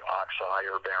vineyards like Oxeye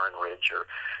or Barren Ridge or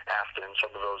Afton,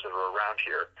 some of those that are around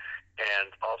here, and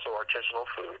also artisanal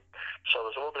food. So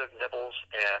there's a little bit of nibbles,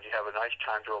 and you have a nice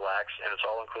time to relax, and it's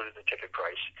all included in the ticket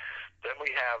price. Then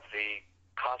we have the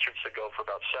concerts that go for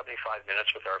about 75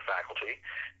 minutes with our faculty,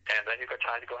 and then you've got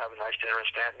time to go have a nice dinner in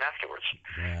Stanton afterwards.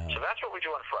 Wow. So that's what we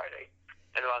do on Friday.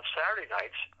 And on Saturday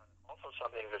nights, also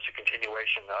something that's a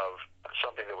continuation of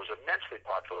something that was immensely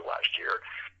popular last year,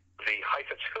 the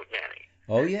Heifetz Hootenanny.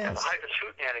 Oh, yes. And the Heifetz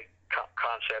Hootenanny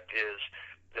concept is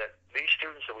that these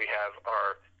students that we have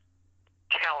are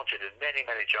talented in many,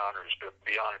 many genres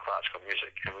beyond classical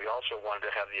music. And we also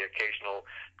wanted to have the occasional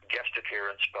guest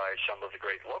appearance by some of the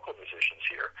great local musicians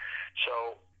here.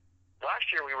 So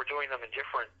last year we were doing them in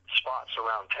different spots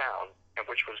around town, and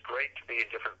which was great to be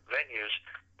in different venues.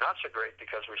 Not so great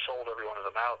because we sold every one of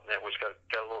them out, and it was got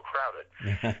a little crowded.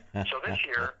 So this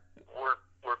year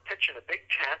we're pitching a big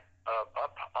tent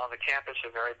up on the campus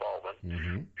of Mary Baldwin,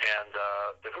 and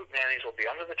the Hootenannies will be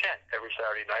under the tent every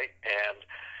Saturday night, and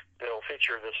they'll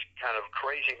feature this kind of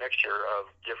crazy mixture of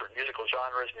different musical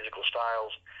genres, musical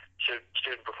styles,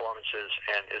 student performances,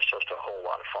 and it's just a whole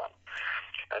lot of fun.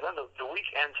 And then the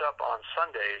week ends up on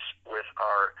Sundays with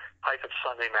our Heifetz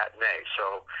Sunday Matinee.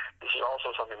 So this is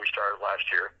also something we started last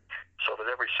year. So that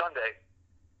every Sunday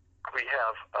we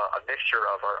have a mixture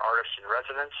of our artists in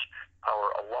residence,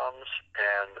 our alums,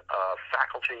 and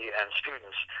faculty and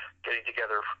students getting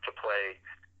together to play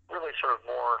really sort of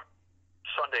more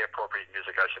Sunday-appropriate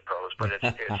music, I suppose. But it's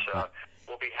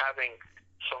we'll be having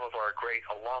some of our great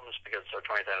alums, because it's our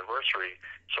 20th anniversary,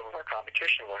 some of our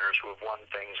competition winners who have won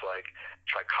things like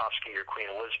Tchaikovsky or Queen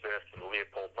Elizabeth and the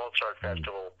Leopold Mozart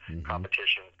Festival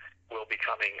competition will be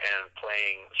coming and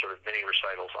playing sort of mini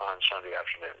recitals on Sunday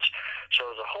afternoons. So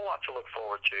there's a whole lot to look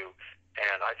forward to,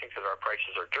 and I think that our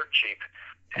prices are dirt cheap,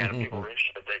 and if people are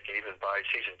interested, they can even buy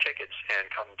season tickets and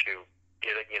come to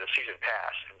get a season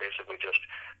pass and basically just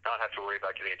not have to worry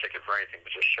about getting a ticket for anything, but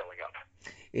just showing up.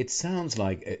 It sounds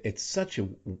like it's such a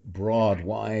broad,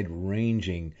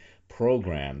 wide-ranging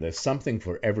program. There's something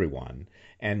for everyone,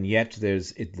 and yet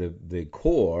there's the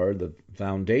core, the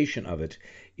foundation of it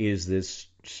is this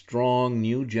strong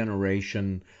new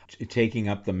generation taking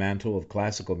up the mantle of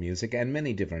classical music and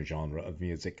many different genres of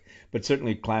music, but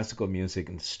certainly classical music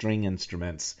and string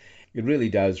instruments. It really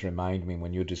does remind me,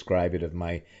 when you describe it, of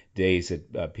my days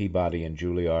at Peabody and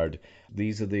Juilliard.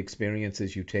 These are the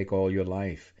experiences you take all your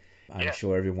life. I'm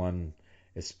sure everyone,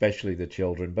 especially the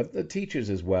children, but the teachers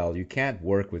as well. You can't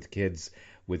work with kids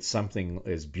with something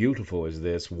as beautiful as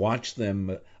this, watch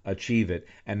them achieve it,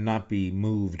 and not be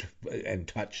moved and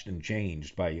touched and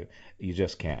changed by you. You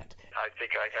just can't. I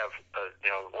think I have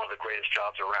one of the greatest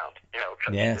jobs around.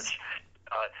 Yes.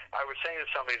 I was saying to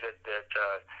somebody that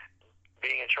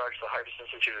being in charge of the Heifetz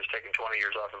Institute has taken 20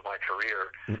 years off of my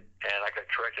career, and I got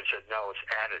corrected and said, no, it's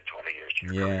added 20 years to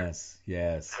your career.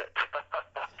 Yes.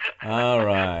 All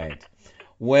right.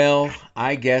 Well,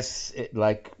 I guess,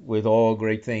 like with all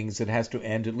great things, it has to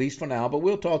end, at least for now, but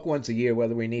we'll talk once a year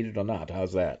whether we need it or not.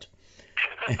 How's that?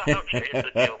 Okay, it's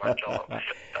a deal, Marcello.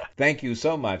 Thank you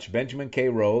so much, Benjamin K.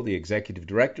 Rowe, the Executive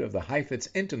Director of the Heifetz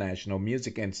International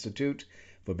Music Institute,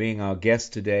 for being our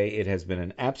guest today. It has been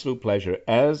an absolute pleasure,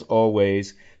 as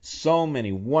always. So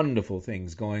many wonderful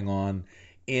things going on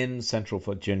in Central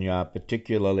Virginia,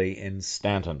 particularly in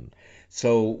Stanton.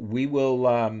 So we will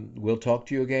we'll talk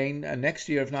to you again next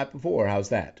year, if not before. How's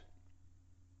that?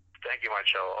 Thank you,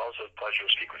 Marcello. Always a pleasure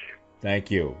to speak with you. Thank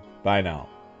you. Bye now.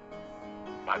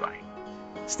 Bye-bye.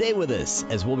 Stay with us,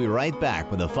 as we'll be right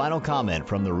back with a final comment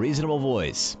from the Reasonable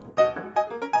Voice.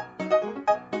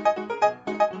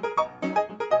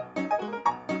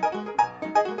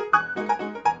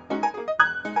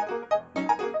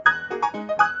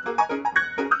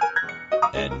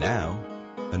 And now,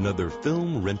 another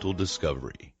film rental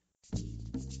discovery.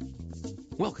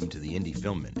 Welcome to the Indie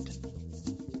Film Minute.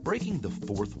 Breaking the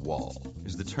fourth wall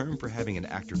is the term for having an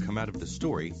actor come out of the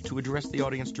story to address the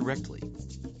audience directly.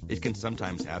 It can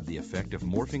sometimes have the effect of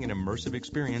morphing an immersive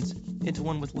experience into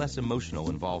one with less emotional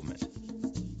involvement.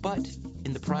 But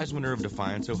in The Prize Winner of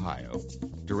Defiance, Ohio,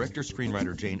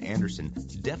 director-screenwriter Jane Anderson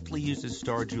deftly uses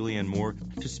star Julianne Moore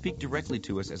to speak directly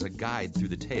to us as a guide through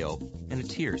the tale, and a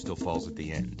tear still falls at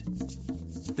the end.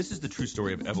 This is the true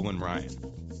story of Evelyn Ryan,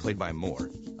 played by Moore,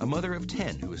 a mother of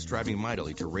 10 who is striving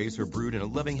mightily to raise her brood in a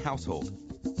loving household,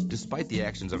 despite the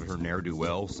actions of her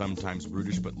ne'er-do-well, sometimes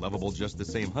brutish but lovable just the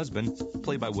same husband,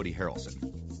 played by Woody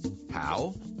Harrelson.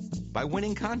 How? By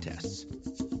winning contests.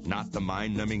 Not the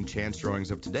mind-numbing chance drawings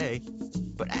of today,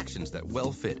 but actions that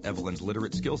well fit Evelyn's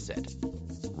literate skill set.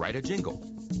 Write a jingle,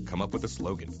 come up with a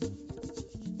slogan.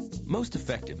 Most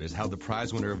effective is how the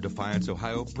prize winner of Defiance,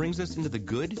 Ohio brings us into the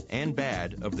good and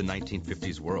bad of the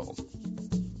 1950s world.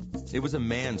 It was a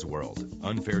man's world,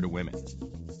 unfair to women.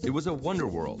 It was a wonder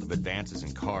world of advances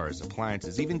in cars,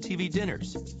 appliances, even TV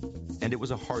dinners. And it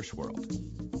was a harsh world,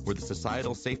 where the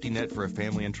societal safety net for a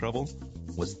family in trouble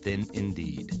was thin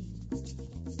indeed.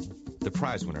 The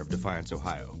prize winner of Defiance,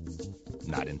 Ohio.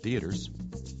 Not in theaters.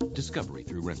 Discovery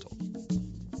through rental.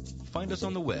 Find us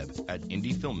on the web at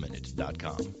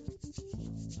indiefilmminute.com.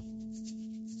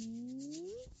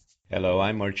 Hello,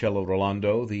 I'm Marcello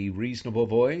Rolando, the Reasonable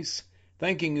Voice,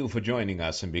 thanking you for joining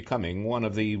us and becoming one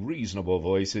of the reasonable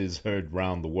voices heard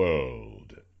round the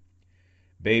world.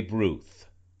 Babe Ruth,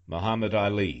 Muhammad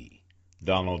Ali,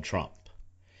 Donald Trump.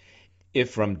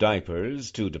 If from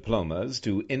diapers to diplomas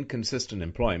to inconsistent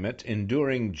employment,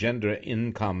 enduring gender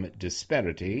income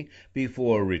disparity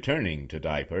before returning to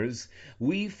diapers,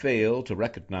 we fail to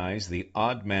recognize the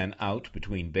odd man out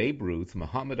between Babe Ruth,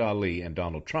 Muhammad Ali, and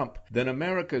Donald Trump, then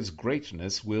America's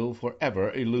greatness will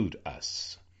forever elude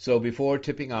us. So before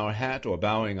tipping our hat or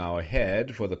bowing our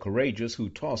head for the courageous who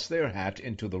toss their hat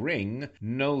into the ring,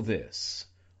 know this.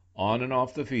 On and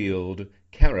off the field,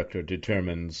 character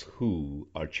determines who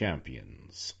are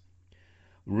champions.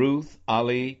 Ruth,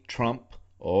 Ali, Trump,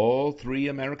 all three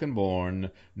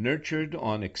American-born, nurtured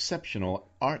on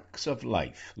exceptional arcs of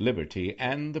life, liberty,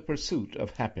 and the pursuit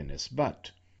of happiness,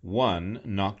 but one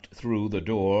knocked through the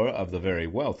door of the very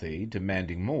wealthy,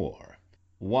 demanding more.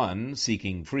 One,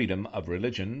 seeking freedom of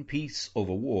religion, peace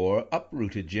over war,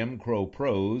 uprooted Jim Crow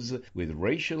prose with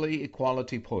racially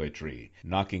equality poetry,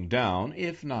 knocking down,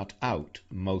 if not out,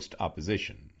 most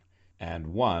opposition.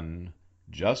 And one,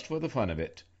 just for the fun of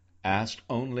it, asked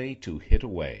only to hit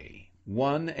away.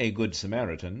 One, a good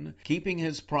Samaritan, keeping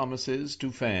his promises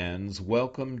to fans,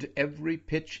 welcomed every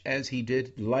pitch as he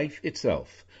did life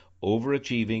itself,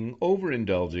 overachieving,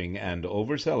 overindulging, and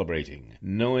over-celebrating,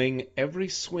 knowing every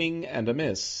swing and a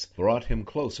miss brought him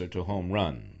closer to home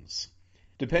runs.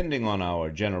 Depending on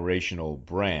our generational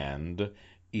brand,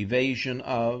 evasion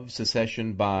of,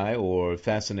 secession by, or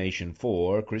fascination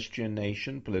for Christian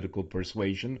nation, political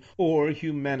persuasion, or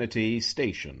humanity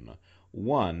station,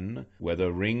 one,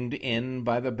 whether ringed in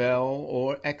by the bell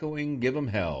or echoing give 'em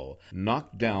hell,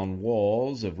 knocked down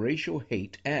walls of racial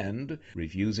hate and,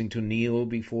 refusing to kneel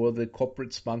before the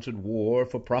corporate-sponsored war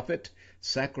for profit,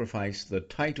 sacrificed the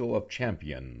title of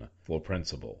champion for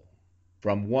principle.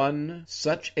 From one,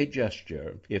 such a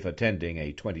gesture, if attending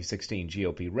a 2016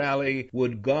 GOP rally,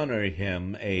 would garner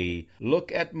him a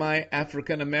 "look at my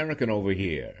African-American over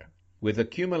here." With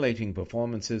accumulating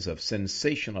performances of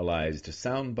sensationalized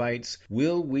sound bites,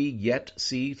 will we yet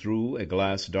see through a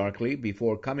glass darkly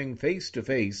before coming face to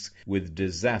face with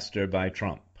disaster by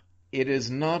Trump? It is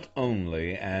not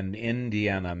only an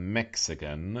Indiana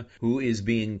Mexican who is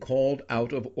being called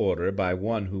out of order by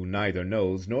one who neither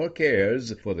knows nor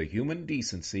cares for the human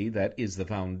decency that is the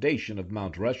foundation of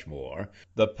Mount Rushmore,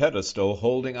 the pedestal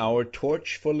holding our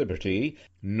torch for liberty,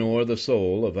 nor the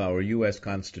soul of our U.S.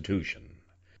 Constitution.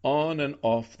 On and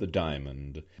off the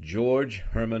diamond, George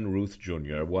Herman Ruth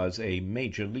Jr. was a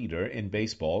major leader in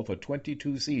baseball for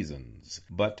 22 seasons,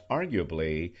 but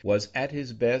arguably was at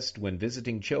his best when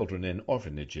visiting children in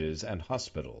orphanages and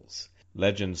hospitals.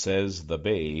 Legend says the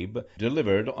Babe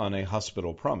delivered on a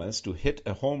hospital promise to hit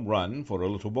a home run for a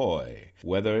little boy.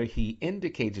 Whether he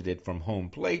indicated it from home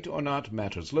plate or not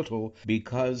matters little,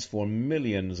 because for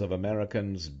millions of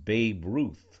Americans, Babe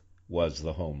Ruth was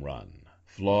the home run.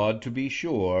 Flawed to be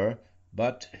sure,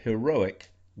 but heroic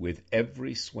with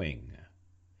every swing.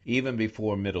 Even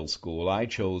before middle school, I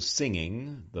chose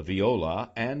singing, the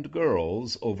viola, and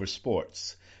girls over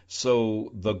sports.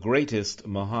 So the greatest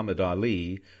Muhammad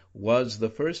Ali was the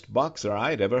first boxer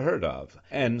I'd ever heard of,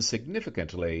 and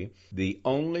significantly, the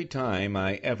only time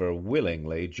I ever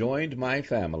willingly joined my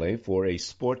family for a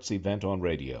sports event on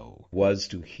radio was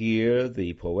to hear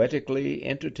the poetically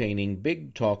entertaining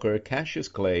big talker Cassius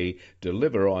Clay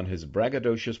deliver on his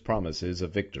braggadocious promises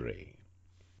of victory.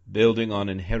 Building on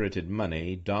inherited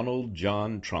money, Donald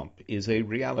John Trump is a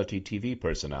reality TV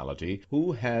personality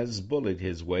who has bullied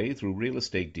his way through real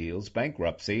estate deals,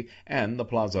 bankruptcy, and the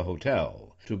Plaza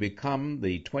Hotel to become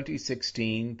the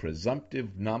 2016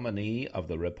 presumptive nominee of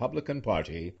the Republican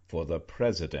Party for the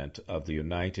President of the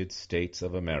United States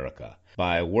of America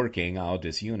by working our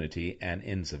disunity and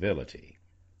incivility.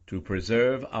 To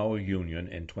preserve our union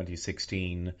in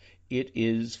 2016, it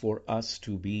is for us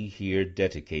to be here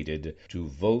dedicated to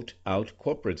vote out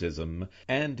corporatism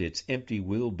and its empty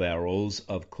wheelbarrows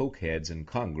of cokeheads in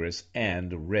Congress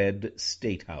and red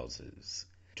state houses.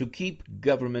 To keep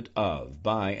government of,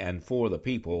 by, and for the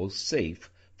people safe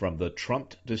from the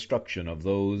trumped destruction of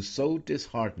those so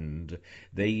disheartened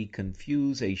they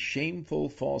confuse a shameful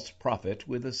false prophet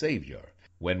with a savior,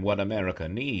 when what America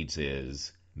needs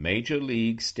is major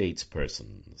league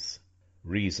statespersons.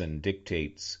 Reason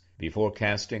dictates, before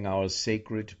casting our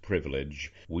sacred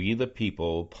privilege, we the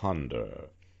people ponder,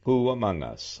 who among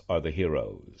us are the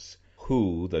heroes,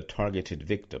 who the targeted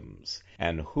victims,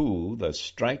 and who the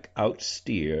strike-out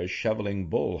steer shoveling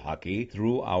bull hockey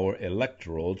through our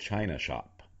electoral china shop.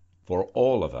 For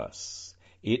all of us,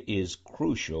 it is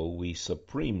crucial we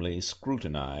supremely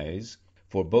scrutinize,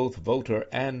 for both voter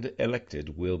and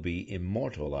elected will be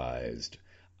immortalized,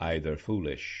 either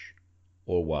foolish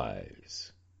or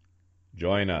wise.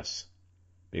 Join us.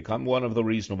 Become one of the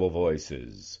reasonable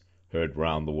voices heard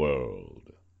round the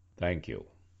world. Thank you.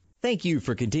 Thank you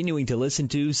for continuing to listen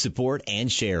to, support,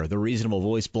 and share the Reasonable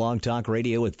Voice Blog Talk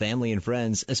Radio with family and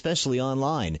friends, especially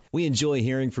online. We enjoy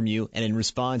hearing from you, and in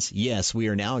response, yes, we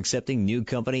are now accepting new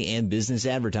company and business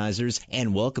advertisers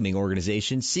and welcoming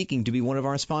organizations seeking to be one of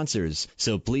our sponsors.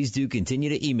 So please do continue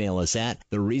to email us at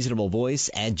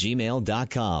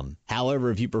thereasonablevoice@gmail.com. However,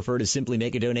 if you prefer to simply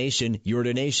make a donation, your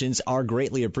donations are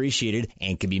greatly appreciated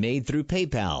and can be made through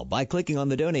PayPal by clicking on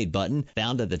the donate button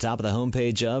found at the top of the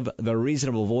homepage of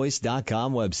thereasonablevoice.com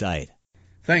website.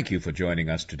 Thank you for joining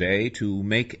us today to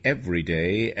make every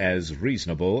day as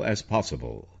reasonable as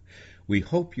possible. We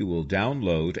hope you will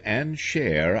download and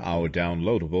share our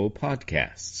downloadable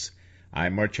podcasts.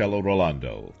 I'm Marcello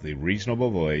Rolando, the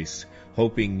Reasonable Voice,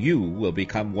 hoping you will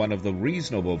become one of the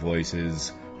reasonable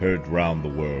voices heard round the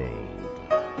world.